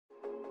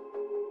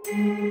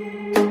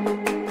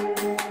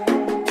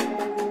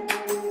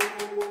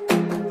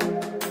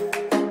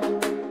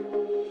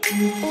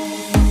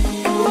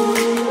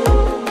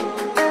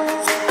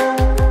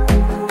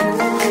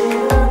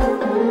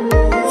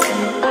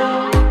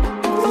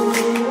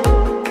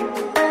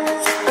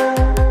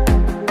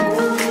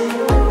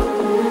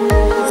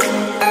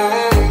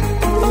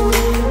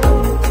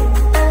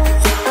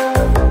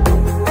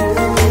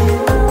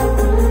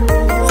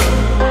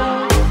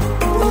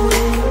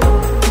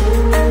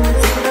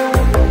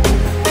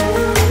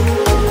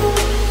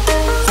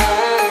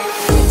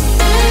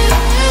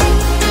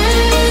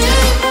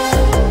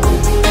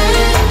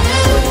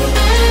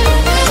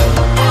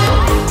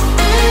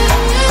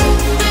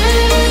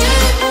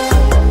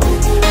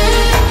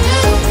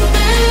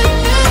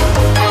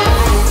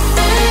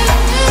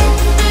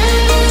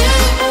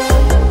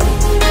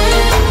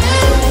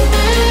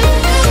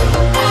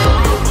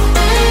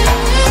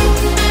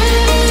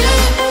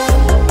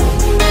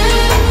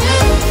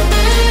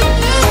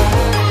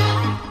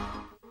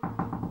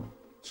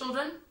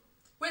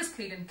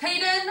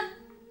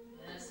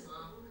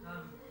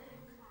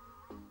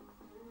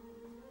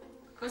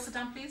Go sit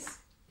down, please.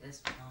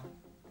 Yes, Mom.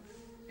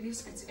 It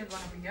needs to get to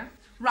everyone over here.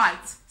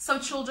 Right. So,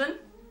 children,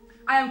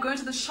 I am going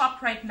to the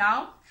shop right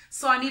now.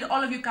 So I need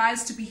all of you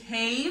guys to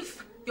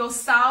behave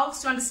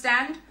yourselves. You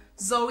understand?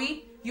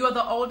 Zoe, you are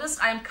the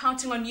oldest. I am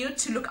counting on you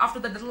to look after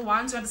the little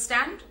ones. You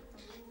understand?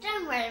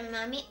 Don't worry,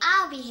 Mommy.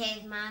 I'll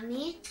behave,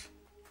 Mommy.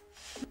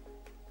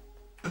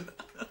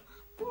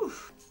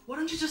 Why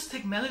don't you just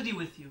take Melody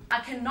with you? I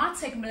cannot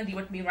take Melody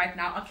with me right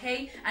now,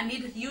 okay? I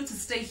need you to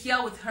stay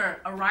here with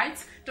her,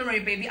 alright? Don't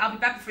worry, baby. I'll be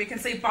back before you can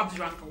say Bob's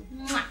your uncle.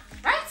 Mwah.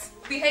 Right?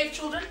 Behave,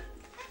 children.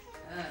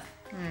 I'm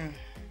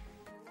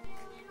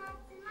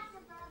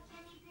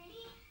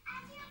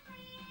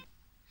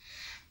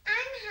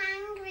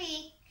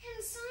hungry.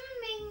 Can someone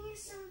make me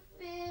some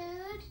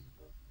food?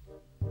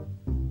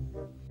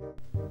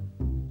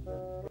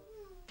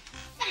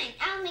 Fine,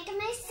 I'll make it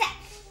myself.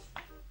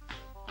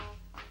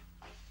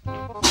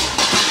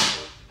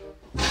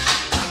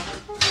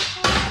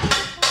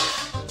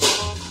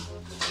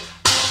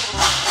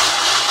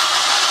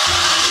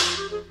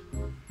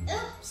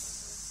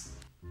 Oops.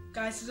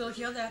 Guys, did you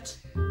hear that?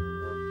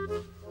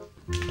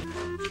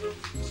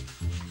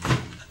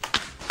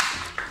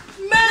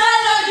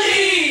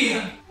 Melody!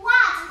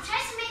 What? I'm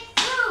trying to make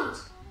food.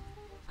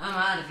 I'm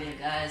out of here,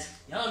 guys.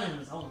 Y'all in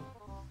his own.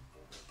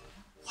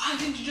 Why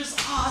didn't you just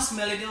ask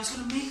Melody? I was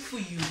gonna make for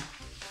you.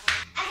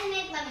 I can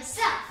make by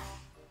myself.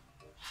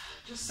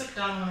 Just sit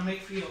down. I'm gonna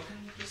make for you, okay?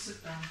 Just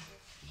sit down.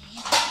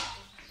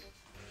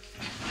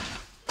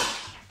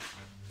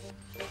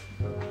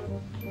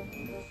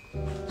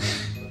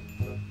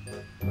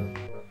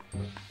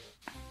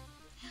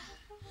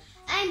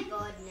 I'm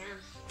bored now.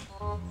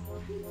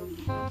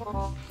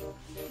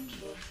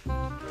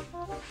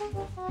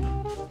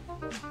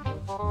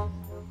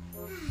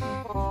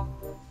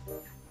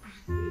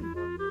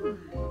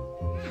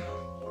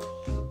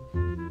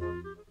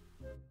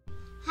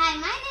 Hi,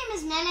 my name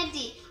is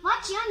Melody.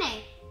 What's your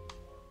name?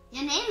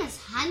 Your name is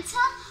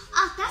Hunter?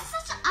 Oh, that's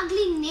such an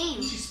ugly name.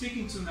 Who's she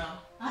speaking to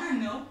now? I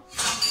don't know.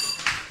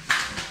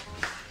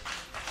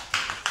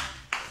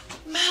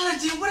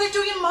 Melody, what are you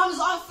doing in Mom's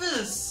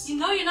office? You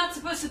know you're not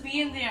supposed to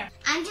be in there.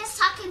 I'm just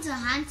talking to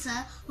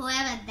Hunter,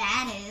 whoever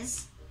that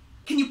is.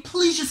 Can you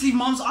please just leave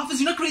Mom's office?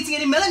 You're not creating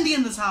any melody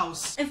in this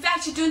house. In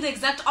fact, you're doing the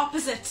exact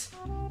opposite.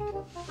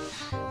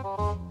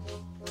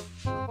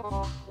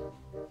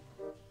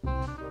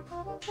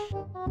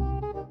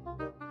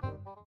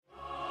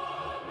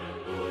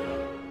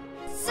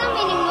 So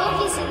many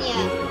movies in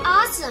here.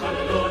 Awesome.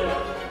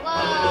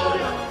 Whoa.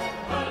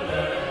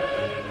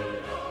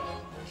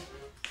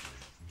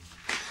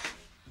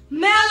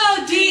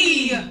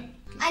 Melody!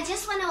 I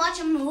just want to watch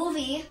a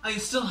movie. Are you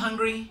still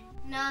hungry?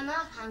 No, I'm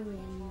not hungry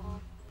anymore.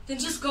 Then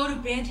just go to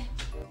bed.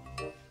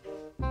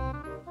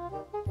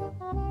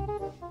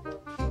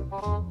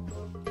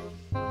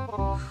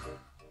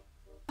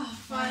 Oh,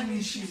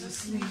 finally she's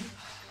asleep.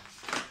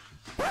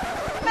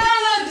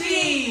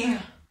 Melody!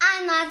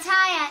 I'm not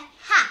tired.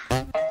 Ha!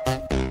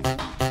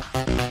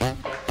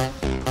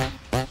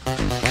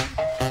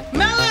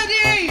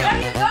 Melody! Where are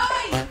you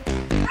going?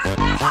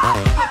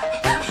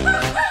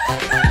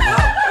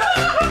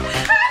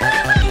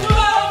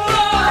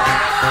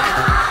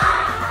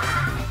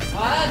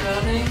 What,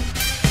 darling?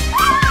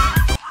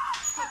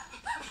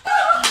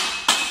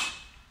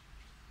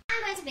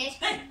 I'm going to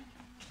bed.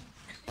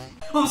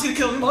 Mom's gonna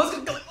kill me. Mom's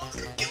gonna kill me. Mom's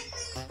gonna kill me.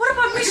 What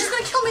about me? She's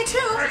gonna kill me too.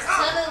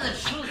 Tell the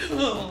truth.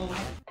 Oh.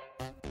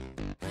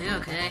 Are you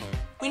okay?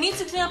 We need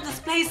to clean up this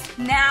place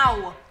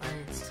now.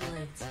 It's too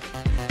late.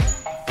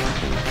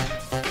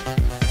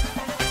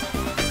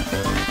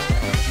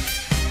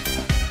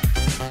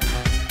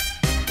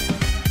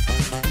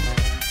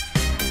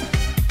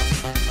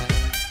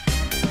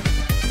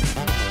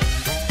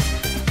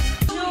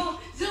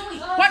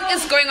 What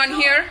is going on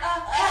here?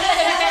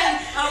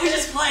 Are we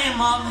just playing,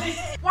 Mom?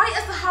 Why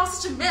is the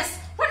house such a mess?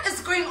 What is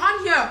going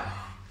on here?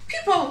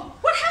 People,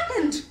 what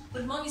happened?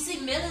 But Mom, you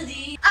said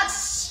Melody.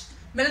 Shh.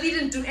 Melody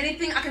didn't do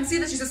anything. I can see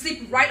that she's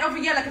asleep right over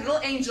here like a little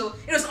angel.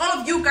 It was all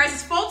of you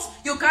guys' fault.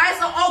 You guys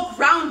are all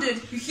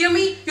grounded. You hear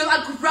me? You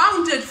are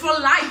grounded for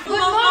life.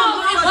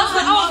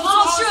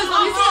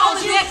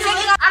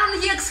 I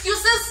don't hear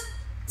excuses.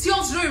 It's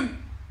y'all's room.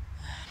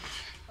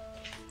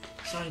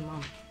 Sorry,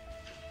 Mom.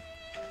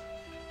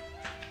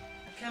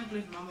 I can't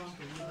believe Mom won't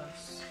believe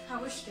us. I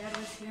wish Dad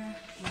was here.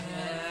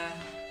 Yeah.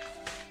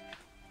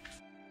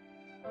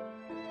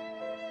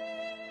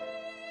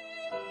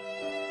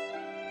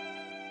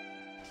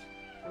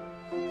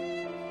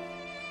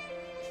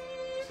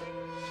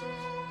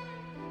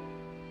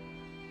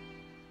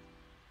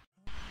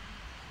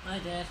 Hi,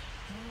 Dad.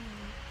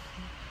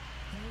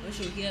 Wish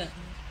you were here.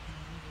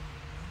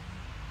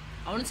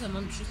 I want to tell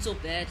Mom she's so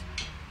bad,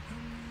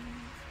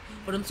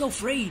 but I'm so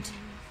afraid.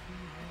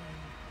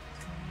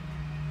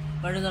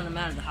 But it doesn't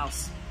matter, the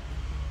house.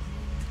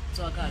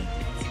 So I got it.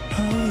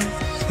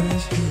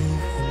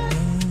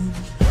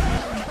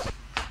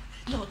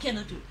 No, I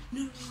cannot do it.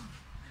 No,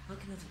 I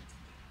cannot do it.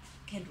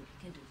 Can't do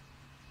it.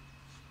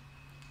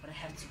 But I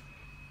have to.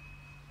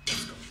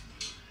 Let's go.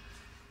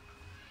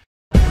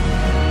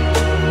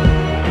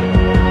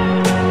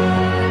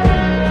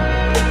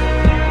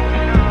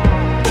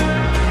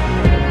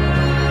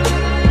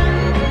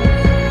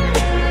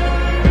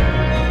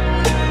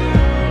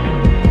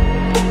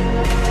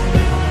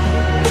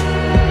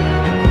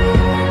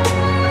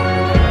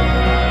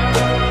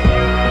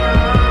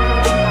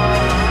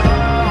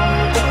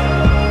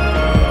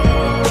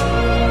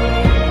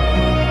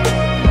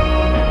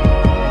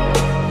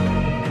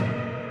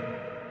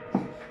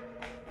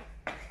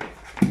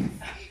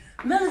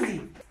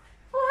 Melody!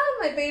 Oh,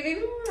 hi, my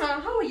baby.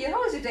 How are you?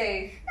 How was your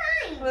day?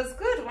 Fine. It was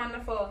good.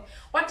 Wonderful.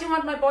 What do you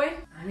want, my boy?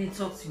 I need to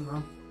talk to you,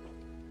 Mom.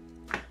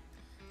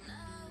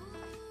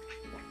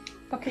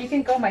 Okay, you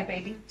can go, my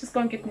baby. Just go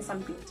and get me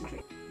something to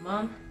drink.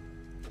 Mom,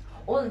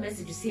 all the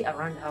messages you see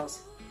around the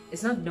house,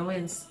 it's not Noah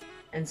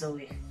and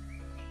Zoe.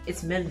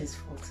 It's Melody's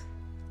fault.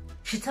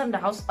 She turned the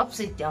house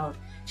upside down.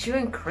 She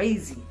went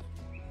crazy.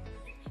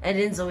 And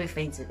then Zoe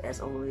fainted,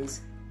 as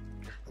always,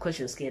 because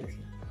she was scared of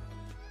you.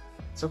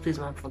 So please,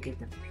 Mom, forgive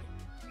them.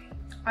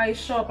 Are you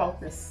sure about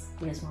this?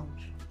 Yes, Mom.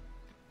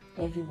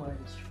 Every word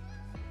is true.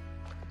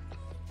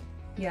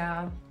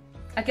 Yeah,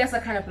 I guess I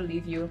kind of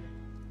believe you.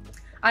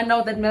 I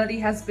know that Melody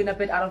has been a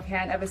bit out of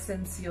hand ever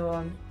since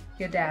your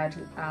dad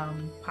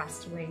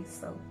passed away.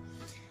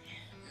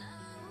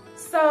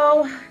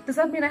 So does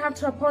that mean I have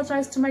to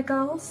apologize to my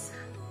girls?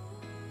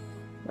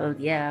 Well,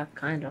 yeah,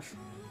 kind of.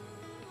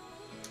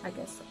 I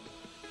guess so.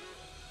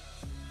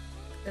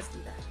 Let's do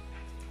that.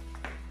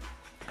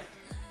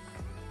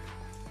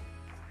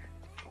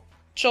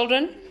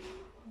 Children?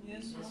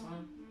 Yes,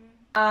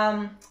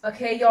 Mom.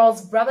 Okay,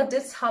 y'all's brother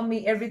did tell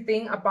me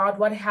everything about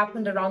what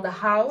happened around the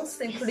house,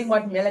 including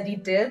what Melody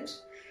did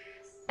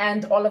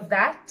and all of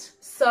that.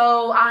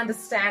 So I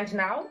understand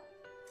now.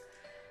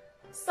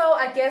 So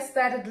I guess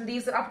that it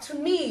leaves it up to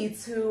me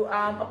to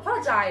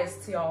apologize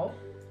to y'all.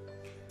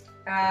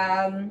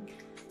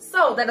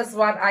 So that is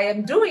what I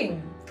am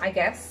doing, I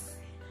guess.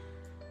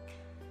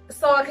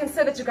 So I can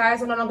say that you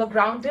guys are no longer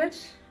grounded,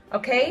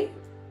 okay?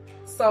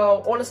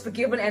 So all is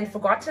forgiven and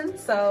forgotten.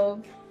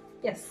 So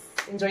yes,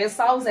 enjoy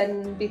yourselves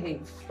and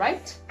behave,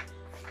 right?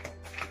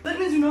 That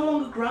means you're no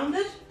longer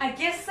grounded? I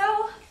guess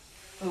so.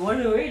 Wait, what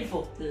are we waiting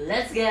for?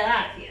 Let's get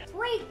out of here.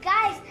 Wait,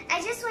 guys,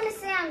 I just want to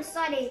say I'm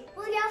sorry.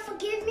 Will y'all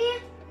forgive me?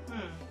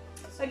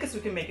 I guess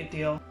we can make a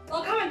deal.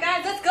 Well, come on,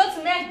 guys, let's go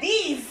to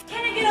MacD's.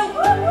 Can I get a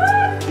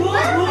woo-woo?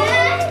 Woo-woo!